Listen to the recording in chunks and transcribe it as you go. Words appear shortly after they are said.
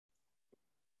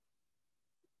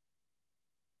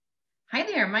Hi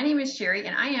there, my name is Sherry,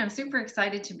 and I am super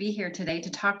excited to be here today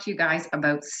to talk to you guys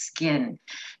about skin.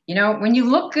 When you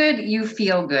look good, you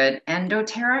feel good, and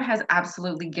doTERRA has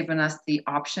absolutely given us the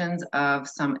options of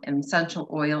some essential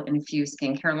oil infused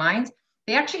skincare lines.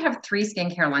 They actually have three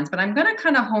skincare lines, but I'm going to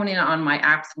kind of hone in on my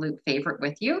absolute favorite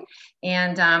with you.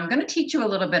 And I'm going to teach you a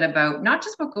little bit about not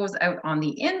just what goes out on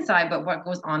the inside, but what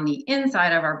goes on the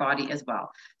inside of our body as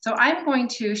well. So I'm going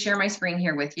to share my screen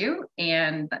here with you,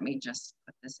 and let me just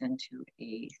put this into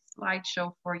a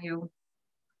slideshow for you.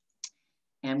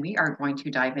 And we are going to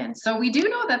dive in. So we do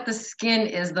know that the skin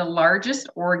is the largest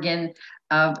organ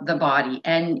of the body.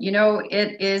 And,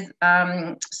 it is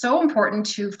so important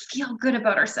to feel good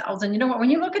about ourselves. And you know what, when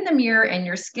you look in the mirror and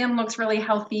your skin looks really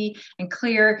healthy and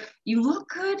clear, you look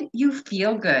good, you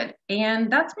feel good.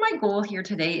 And that's my goal here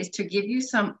today, is to give you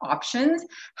some options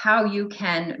how you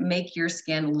can make your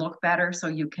skin look better so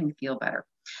you can feel better.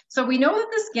 So we know that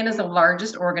the skin is the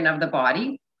largest organ of the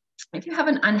body. If you have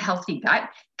an unhealthy gut,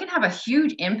 it can have a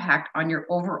huge impact on your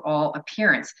overall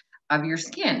appearance of your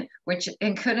skin, which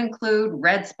could include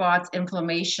red spots,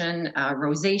 inflammation,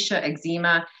 rosacea,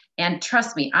 eczema. And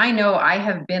trust me, I know I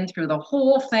have been through the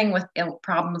whole thing with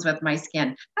problems with my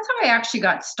skin. That's how I actually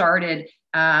got started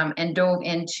and dove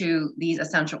into these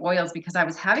essential oils, because I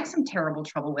was having some terrible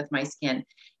trouble with my skin.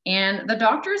 And the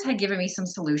doctors had given me some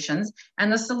solutions,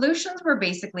 and the solutions were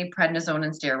basically prednisone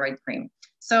and steroid cream.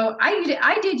 So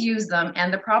I did use them,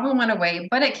 and the problem went away,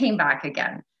 but it came back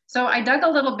again. So I dug a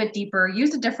little bit deeper,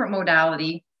 used a different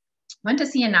modality, went to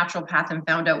see a naturopath, and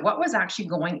found out what was actually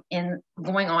going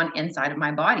on inside of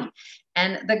my body.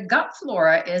 And the gut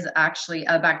flora is actually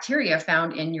a bacteria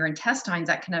found in your intestines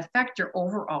that can affect your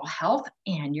overall health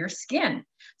and your skin.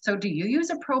 So do you use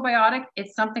a probiotic?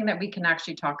 It's something that we can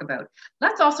actually talk about.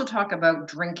 Let's also talk about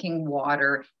drinking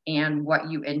water and what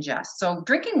you ingest. So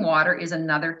drinking water is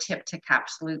another tip to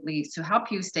absolutely to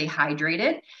help you stay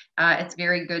hydrated. It's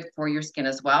very good for your skin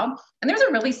as well. And there's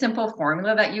a really simple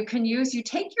formula that you can use. You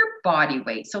take your body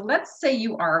weight. So let's say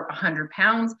you are 100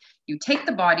 pounds. You take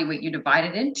the body weight, you divide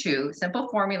it in two. Simple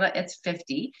formula, it's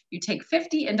 50. You take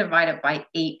 50 and divide it by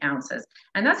 8 ounces.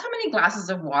 And that's how many glasses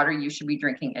of water you should be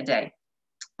drinking a day.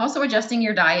 Also adjusting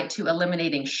your diet to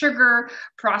eliminating sugar,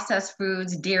 processed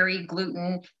foods, dairy,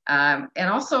 gluten, and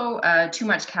also too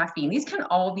much caffeine. These can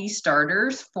all be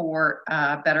starters for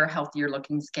better, healthier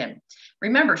looking skin.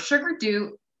 Remember,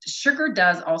 sugar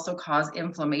does also cause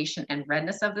inflammation and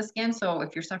redness of the skin. So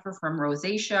if you're suffering from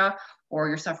rosacea or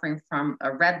you're suffering from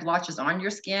red blotches on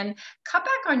your skin, cut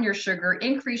back on your sugar,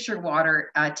 increase your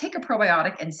water, take a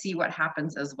probiotic, and see what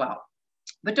happens as well.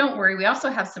 But don't worry, we also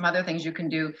have some other things you can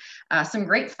do. Some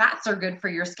great fats are good for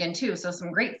your skin too. So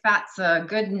some great fats,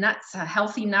 good nuts,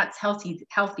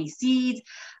 healthy seeds.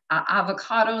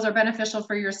 Avocados are beneficial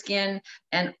for your skin,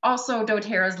 and also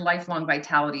doTERRA's Lifelong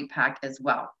Vitality Pack as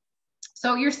well.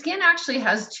 So your skin actually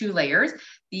has two layers.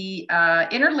 The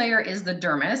inner layer is the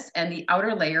dermis, and the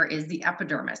outer layer is the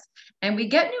epidermis. And we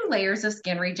get new layers of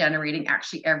skin regenerating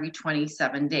actually every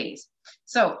 27 days.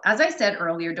 So as I said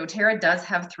earlier, doTERRA does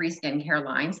have three skincare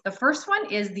lines. The first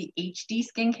one is the HD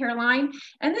skincare line.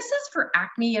 And this is for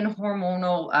acne and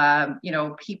hormonal,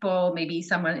 people, maybe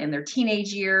someone in their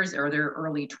teenage years or their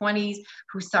early 20s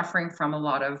who's suffering from a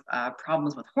lot of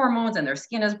problems with hormones and their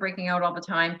skin is breaking out all the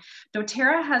time.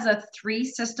 doTERRA has a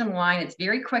 3-system line. It's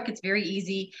very quick, it's very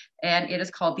easy, and it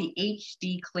is called the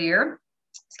HD Clear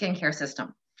skincare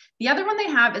system. The other one they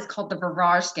have is called the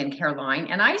Barrage skincare line.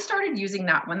 And I started using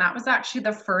that one. That was actually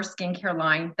the first skincare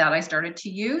line that I started to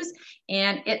use.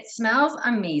 And it smells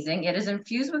amazing. It is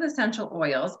infused with essential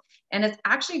oils. And it's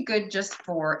actually good just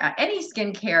for any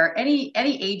skincare, any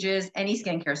ages, any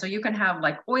skincare. So you can have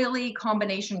like oily,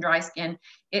 combination dry skin.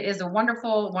 It is a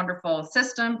wonderful, wonderful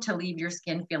system to leave your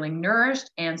skin feeling nourished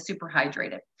and super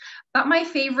hydrated. But my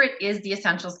favorite is the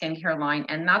Essential Skincare line.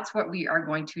 And that's what we are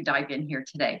going to dive in here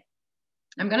today.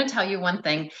 I'm going to tell you one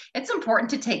thing. It's important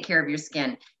to take care of your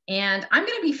skin. And I'm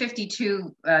going to be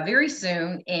 52 very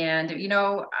soon. And,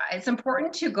 it's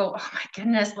important to go, oh my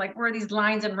goodness, like where are these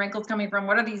lines and wrinkles coming from?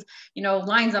 What are these,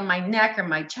 lines on my neck or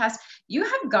my chest? You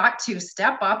have got to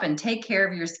step up and take care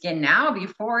of your skin now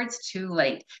before it's too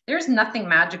late. There's nothing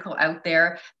magical out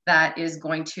there that is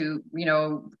going to,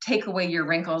 take away your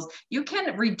wrinkles. You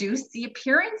can reduce the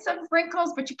appearance of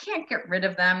wrinkles, but you can't get rid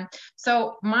of them.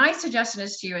 So my suggestion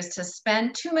is to you is to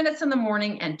spend 2 minutes in the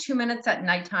morning and 2 minutes at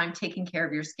nighttime taking care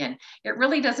of your skin. It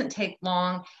really doesn't take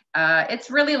long.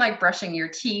 It's really like brushing your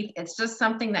teeth. It's just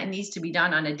something that needs to be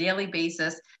done on a daily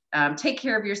basis. Take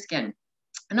care of your skin.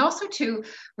 And also to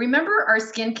remember our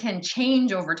skin can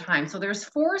change over time. So there's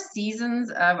 4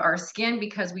 seasons of our skin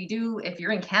because we do, if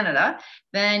you're in Canada,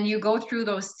 then you go through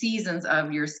those seasons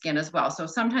of your skin as well. So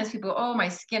sometimes people, oh, my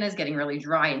skin is getting really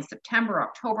dry in September,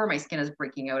 October, my skin is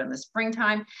breaking out in the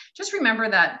springtime. Just remember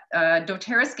that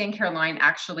doTERRA skincare line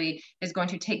actually is going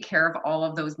to take care of all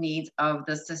of those needs of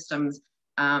the systems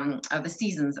of the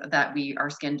seasons that our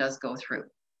skin does go through.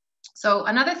 So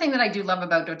another thing that I do love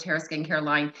about doTERRA skincare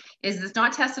line is it's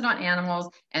not tested on animals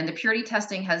and the purity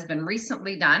testing has been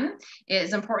recently done. It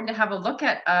is important to have a look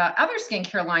at other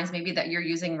skincare lines maybe that you're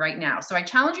using right now. So I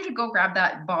challenge you to go grab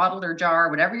that bottle or jar,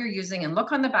 whatever you're using, and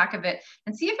look on the back of it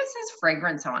and see if it says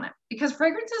fragrance on it, because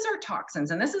fragrances are toxins.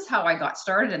 And this is how I got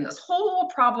started in this whole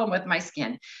problem with my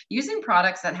skin, using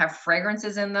products that have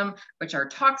fragrances in them, which are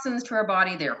toxins to our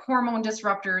body. They're hormone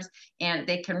disruptors, and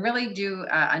they can really do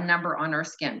a number on our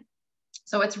skin.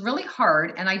 So it's really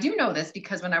hard. And I do know this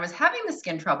because when I was having the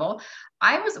skin trouble,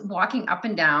 I was walking up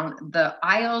and down the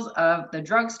aisles of the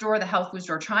drugstore, the health food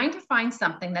store, trying to find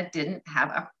something that didn't have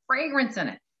a fragrance in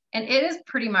it. And it is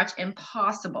pretty much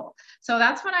impossible. So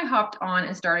that's when I hopped on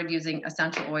and started using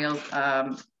essential oils.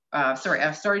 I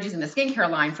started using the skincare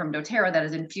line from doTERRA that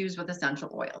is infused with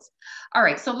essential oils. All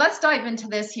right, so let's dive into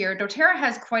this here. doTERRA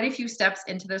has quite a few steps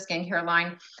into their skincare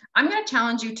line. I'm going to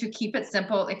challenge you to keep it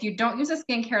simple. If you don't use a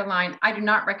skincare line, I do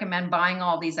not recommend buying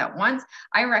all these at once.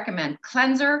 I recommend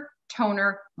cleanser,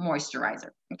 toner, moisturizer.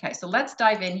 Okay, so let's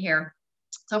dive in here.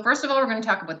 So first of all, we're going to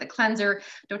talk about the cleanser.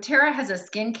 doTERRA has a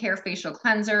skincare facial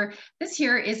cleanser. This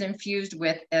here is infused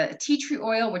with tea tree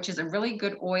oil, which is a really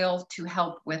good oil to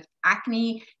help with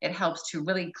acne. It helps to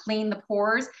really clean the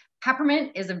pores.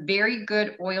 Peppermint is a very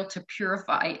good oil to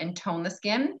purify and tone the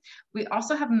skin. We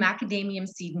also have macadamia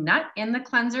seed nut in the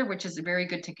cleanser, which is very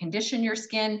good to condition your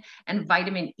skin, and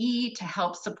vitamin E to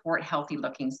help support healthy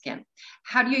looking skin.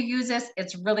 How do you use this?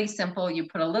 It's really simple. You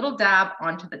put a little dab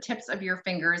onto the tips of your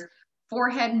fingers,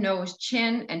 forehead, nose,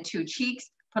 chin, and 2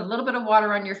 cheeks. Put a little bit of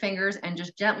water on your fingers and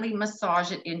just gently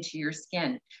massage it into your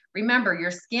skin. Remember,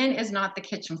 your skin is not the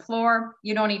kitchen floor.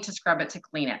 You don't need to scrub it to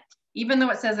clean it. Even though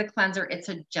it says a cleanser, it's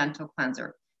a gentle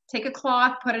cleanser. Take a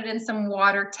cloth, put it in some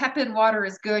water. Tepid water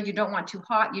is good. You don't want too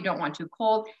hot, you don't want too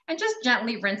cold, and just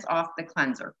gently rinse off the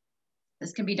cleanser.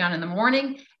 This can be done in the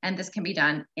morning, and this can be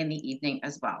done in the evening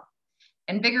as well.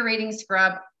 Invigorating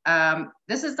scrub.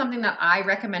 This is something that I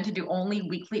recommend to do only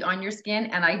weekly on your skin.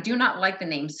 And I do not like the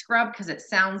name scrub because it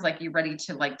sounds like you're ready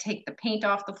to like take the paint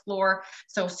off the floor.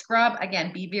 So scrub,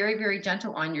 again, be very, very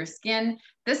gentle on your skin.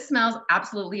 This smells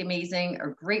absolutely amazing.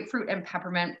 Grapefruit and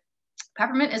peppermint.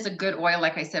 Peppermint is a good oil,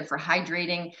 like I said, for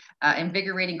hydrating,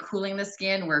 invigorating, cooling the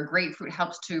skin, where grapefruit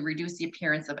helps to reduce the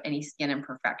appearance of any skin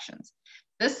imperfections.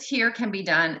 This here can be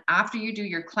done after you do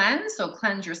your cleanse. So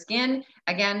cleanse your skin.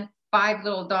 Again, 5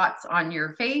 little dots on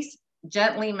your face,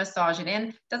 gently massage it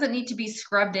in. Doesn't need to be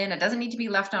scrubbed in. It doesn't need to be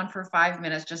left on for 5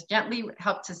 minutes. Just gently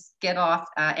help to get off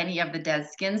any of the dead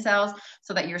skin cells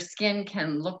so that your skin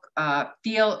can look,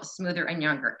 feel smoother and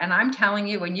younger. And I'm telling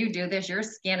you, when you do this, your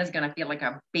skin is going to feel like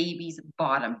a baby's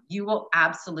bottom. You will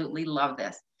absolutely love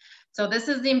this. So this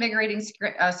is the invigorating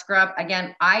scrub.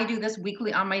 Again, I do this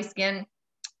weekly on my skin.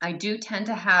 I do tend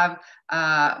to have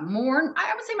more,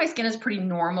 I would say my skin is pretty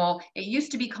normal. It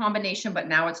used to be combination, but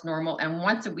now it's normal. And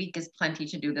once a week is plenty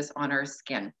to do this on our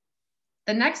skin.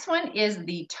 The next one is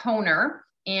the toner.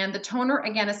 And the toner,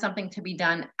 again, is something to be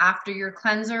done after your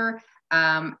cleanser,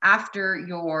 after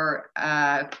your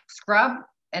scrub,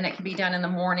 and it can be done in the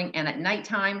morning and at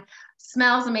nighttime.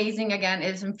 Smells amazing. Again,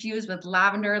 it is infused with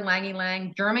lavender,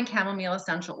 ylang-ylang, German chamomile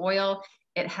essential oil.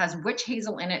 It has witch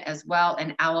hazel in it as well,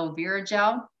 and aloe vera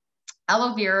gel.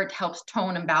 Aloe vera helps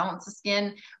tone and balance the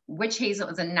skin. Witch hazel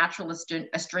is a natural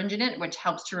astringent, which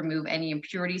helps to remove any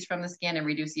impurities from the skin and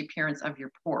reduce the appearance of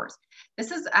your pores.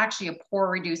 This is actually a pore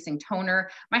reducing toner.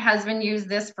 My husband used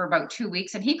this for about 2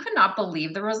 weeks, and he could not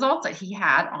believe the results that he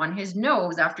had on his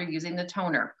nose after using the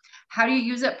toner. How do you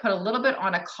use it? Put a little bit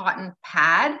on a cotton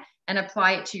pad and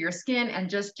apply it to your skin and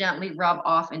just gently rub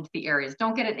off into the areas.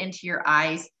 Don't get it into your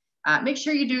eyes. Make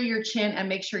sure you do your chin and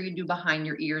make sure you do behind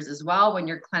your ears as well when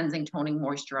you're cleansing, toning,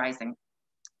 moisturizing.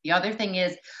 The other thing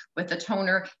is with the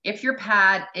toner, if your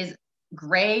pad is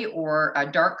gray or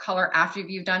a dark color after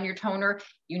you've done your toner,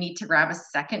 you need to grab a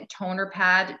second toner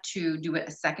pad to do it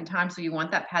a second time. So you want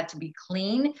that pad to be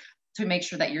clean to make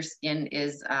sure that your skin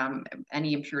is,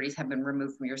 any impurities have been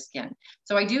removed from your skin.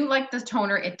 So I do like the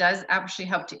toner. It does actually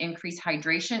help to increase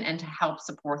hydration and to help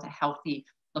support a healthy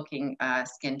looking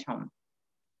skin tone.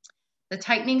 The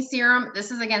tightening serum,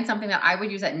 this is again something that I would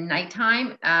use at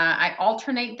nighttime. I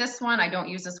alternate this one. I don't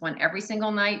use this one every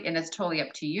single night, and it's totally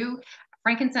up to you.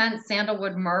 Frankincense,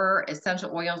 sandalwood, myrrh,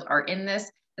 essential oils are in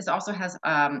this. This also has,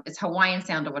 it's Hawaiian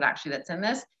sandalwood actually that's in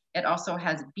this. It also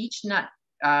has beech nut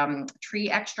tree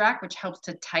extract, which helps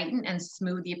to tighten and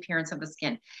smooth the appearance of the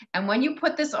skin. And when you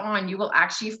put this on, you will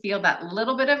actually feel that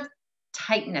little bit of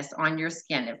tightness on your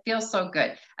skin. It feels so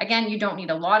good. Again, you don't need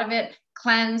a lot of it.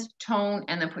 Cleanse, tone,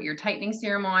 and then put your tightening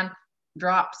serum on,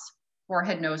 drops,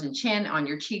 forehead, nose, and chin on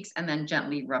your cheeks, and then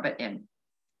gently rub it in.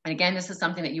 And again, this is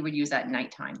something that you would use at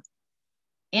nighttime.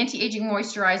 Anti-aging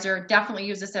moisturizer, definitely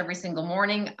use this every single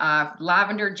morning.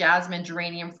 Lavender, jasmine,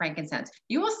 geranium, frankincense.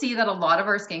 You will see that a lot of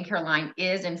our skincare line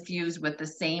is infused with the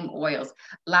same oils.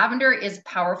 Lavender is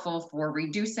powerful for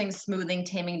reducing, smoothing,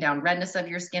 taming down redness of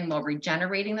your skin while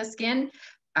regenerating the skin.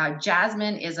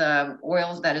 Jasmine is a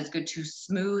oil that is good to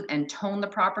smooth and tone the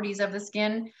properties of the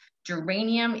skin.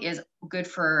 Geranium is good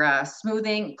for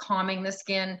smoothing, calming the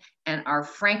skin. And our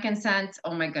frankincense,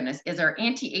 oh my goodness, is our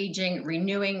anti-aging,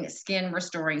 renewing, skin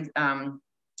restoring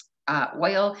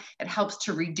oil. It helps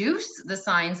to reduce the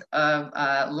signs of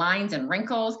lines and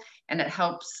wrinkles, and it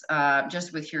helps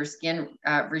just with your skin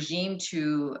regime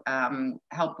to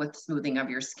help with smoothing of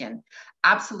your skin.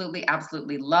 Absolutely,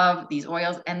 absolutely love these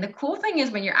oils. And the cool thing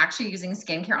is when you're actually using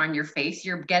skincare on your face,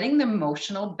 you're getting the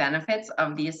emotional benefits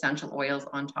of the essential oils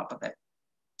on top of it.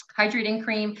 Hydrating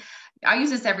cream, I use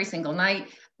this every single night.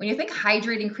 When you think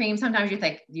hydrating cream, sometimes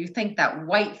you think that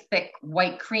white, thick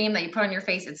white cream that you put on your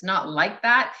face. It's not like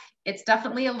that. It's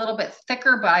definitely a little bit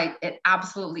thicker, but it's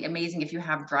absolutely amazing if you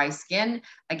have dry skin.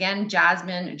 Again,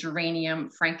 jasmine, geranium,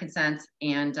 frankincense,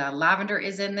 and lavender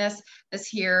is in this. This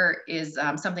here is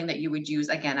something that you would use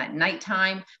again at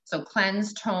nighttime. So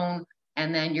cleanse, tone,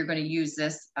 and then you're going to use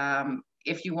this.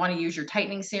 If you want to use your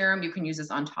tightening serum, you can use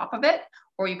this on top of it,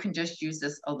 or you can just use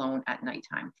this alone at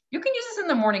nighttime. You can use this in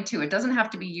the morning too. It doesn't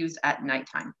have to be used at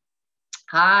nighttime.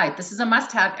 Hi, this is a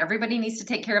must-have. Everybody needs to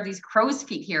take care of these crow's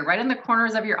feet here, right in the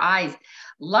corners of your eyes.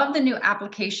 Love the new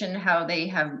application, how they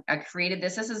have created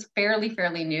this. This is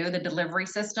fairly new, the delivery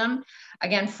system.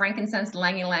 Again, frankincense,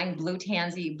 ylang-ylang, blue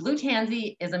tansy. Blue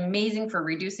tansy is amazing for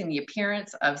reducing the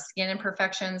appearance of skin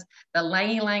imperfections. The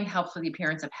ylang-ylang helps with the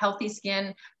appearance of healthy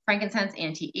skin. Frankincense,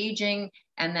 anti-aging.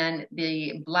 And then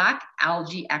the black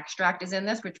algae extract is in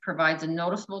this, which provides a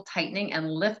noticeable tightening and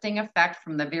lifting effect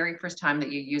from the very first time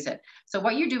that you use it. So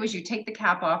what you do is you take the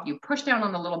cap off, you push down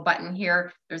on the little button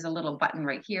here. There's a little button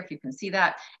right here, if you can see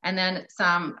that. And then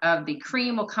some of the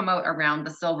cream will come out around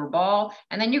the silver ball.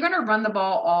 And then you're gonna run the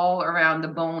ball all around the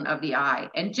bone of the eye.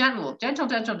 And gentle.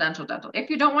 If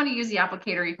you don't want to use the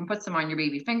applicator, you can put some on your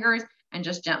baby fingers and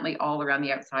just gently all around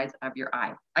the outsides of your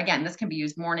eye. Again, this can be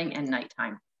used morning and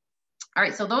nighttime. All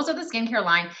right, so those are the skincare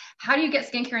line. How do you get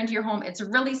skincare into your home? It's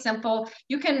really simple.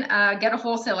 You can get a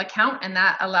wholesale account, and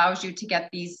that allows you to get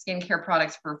these skincare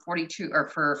products for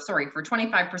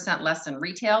 25% less than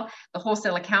retail. The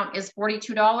wholesale account is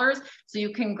 $42. So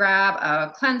you can grab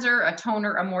a cleanser, a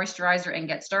toner, a moisturizer, and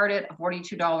get started.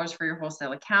 $42 for your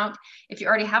wholesale account. If you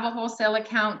already have a wholesale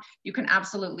account, you can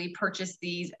absolutely purchase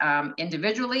these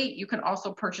individually. You can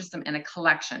also purchase them in a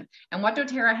collection. And what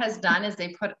doTERRA has done is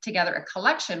they put together a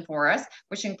collection for us,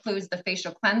 which includes the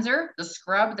facial cleanser, the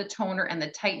scrub, the toner, and the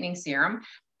tightening serum.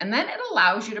 And then it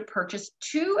allows you to purchase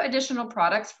 2 additional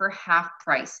products for half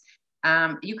price.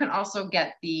 You can also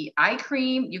get the eye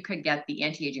cream, you could get the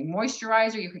anti-aging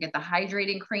moisturizer, you could get the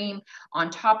hydrating cream on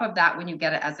top of that when you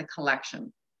get it as a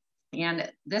collection.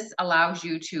 And this allows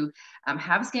you to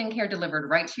have skincare delivered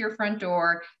right to your front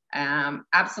door.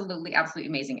 Absolutely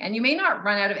amazing. And you may not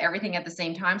run out of everything at the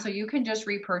same time, so you can just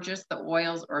repurchase the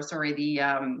oils, or sorry,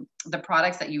 the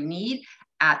products that you need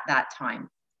at that time.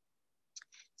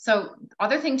 So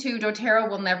other thing too, doTERRA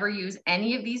will never use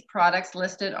any of these products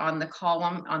listed on the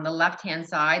column on the left-hand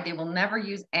side. They will never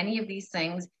use any of these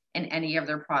things in any of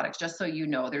their products, just so you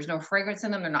know. There's no fragrance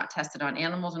in them. They're not tested on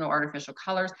animals, no artificial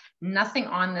colors. Nothing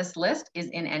on this list is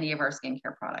in any of our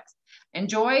skincare products.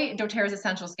 Enjoy doTERRA's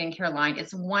Essential Skincare line.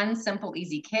 It's one simple,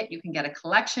 easy kit. You can get a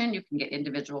collection, you can get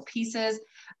individual pieces,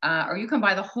 or you can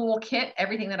buy the whole kit.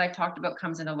 Everything that I've talked about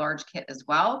comes in a large kit as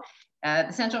well. The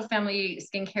Essential Family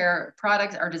Skincare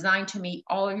products are designed to meet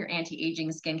all of your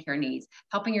anti-aging skincare needs,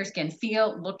 helping your skin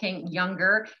feel, looking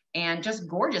younger, and just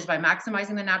gorgeous by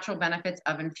maximizing the natural benefits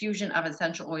of infusion of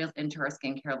essential oils into our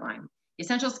skincare line. The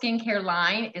Essential Skincare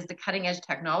line is the cutting-edge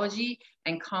technology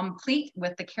and complete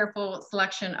with the careful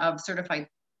selection of certified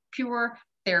pure,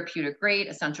 therapeutic grade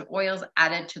essential oils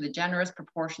added to the generous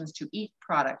proportions to each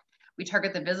product. We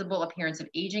target the visible appearance of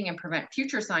aging and prevent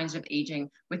future signs of aging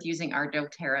with using our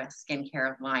doTERRA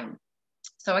skincare line.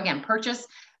 So again,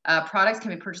 products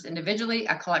can be purchased individually,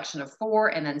 a collection of 4,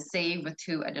 and then save with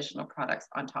 2 additional products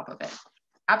on top of it.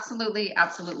 Absolutely,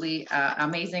 absolutely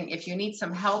amazing. If you need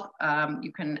some help,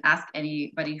 you can ask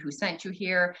anybody who sent you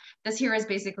here. This here is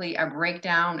basically a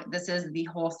breakdown. This is the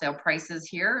wholesale prices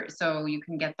here. So you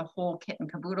can get the whole kit and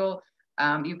caboodle.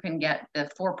 You can get the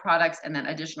 4 products and then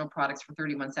additional products for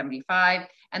 $31.75.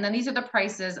 And then these are the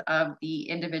prices of the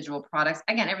individual products.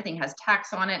 Again, everything has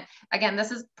tax on it. Again,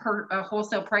 this is per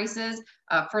wholesale prices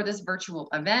for this virtual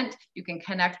event. You can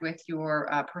connect with your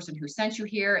person who sent you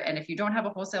here. And if you don't have a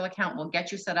wholesale account, we'll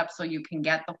get you set up so you can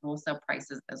get the wholesale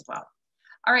prices as well.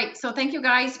 All right, so thank you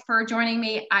guys for joining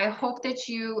me. I hope that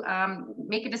you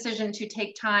make a decision to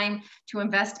take time to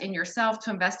invest in yourself, to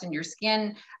invest in your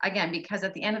skin. Again, because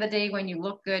at the end of the day, when you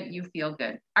look good, you feel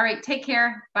good. All right, take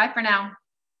care. Bye for now.